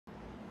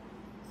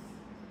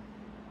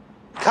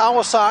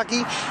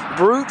Kawasaki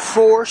Brute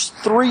Force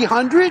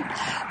 300.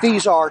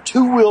 These are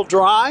two-wheel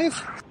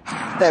drive.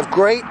 They have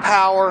great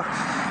power.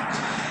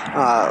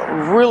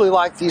 Really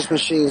like these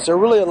machines. They're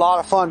really a lot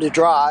of fun to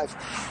drive.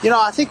 You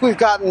know, I think we've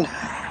forgotten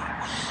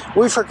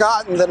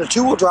that a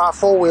two-wheel drive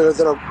four-wheeler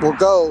that will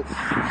go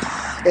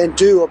and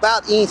do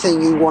about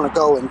anything you want to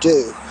go and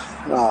do,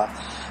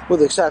 with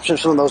the exception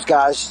of some of those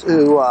guys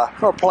who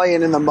are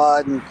playing in the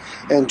mud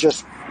and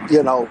just,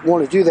 you know,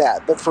 want to do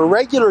that. But for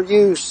regular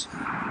use,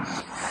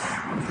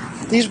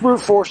 these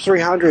Brute Force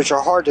 300s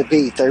are hard to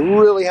beat. They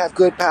really have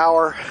good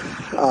power.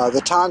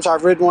 The times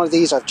I've ridden one of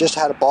these, I've just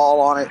had a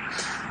ball on it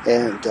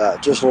and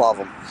just love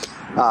them.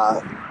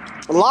 A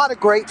lot of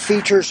great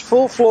features,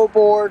 full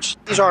floorboards.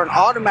 These are an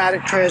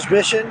automatic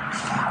transmission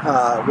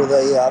with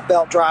a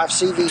belt drive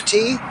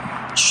CVT,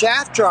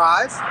 shaft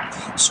drive,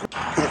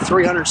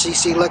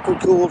 300cc liquid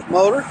cooled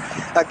motor.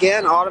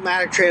 Again,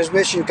 automatic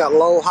transmission. You've got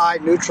low, high,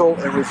 neutral,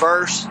 and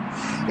reverse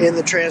in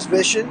the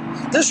transmission.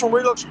 This one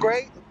really looks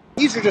great.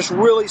 These are just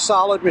really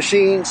solid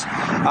machines.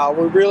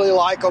 We really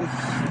like them.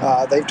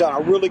 They've done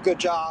a really good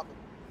job.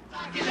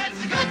 Kawasaki lets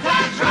the good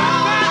times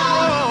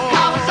roll.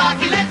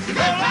 Kawasaki lets the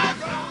good times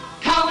roll.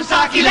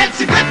 Kawasaki lets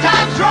the good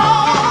times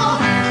roll.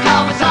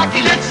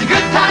 Kawasaki lets the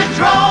good times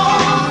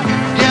roll.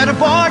 Get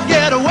aboard,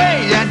 get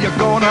away, and you're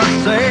gonna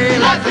say,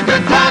 let the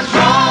good times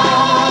roll.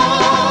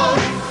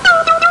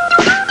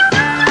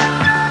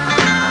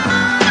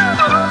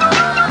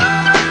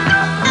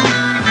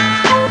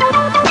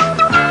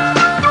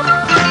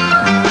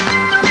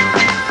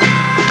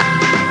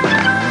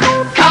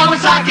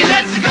 Kawasaki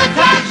lets the good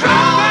times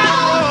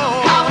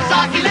roll.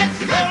 Kawasaki lets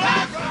the good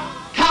times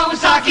roll.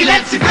 Kawasaki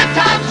lets the good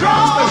times roll. We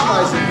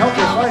specialize in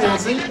helpful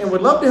financing and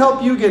would love to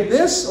help you get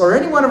this or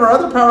any one of our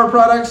other power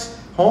products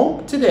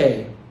home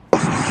today.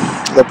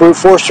 The Brute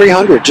Force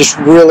 300 just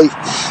really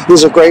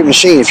is a great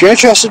machine. If you're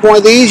interested in one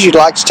of these, you'd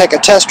like to take a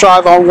test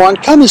drive on one,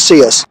 come and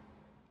see us.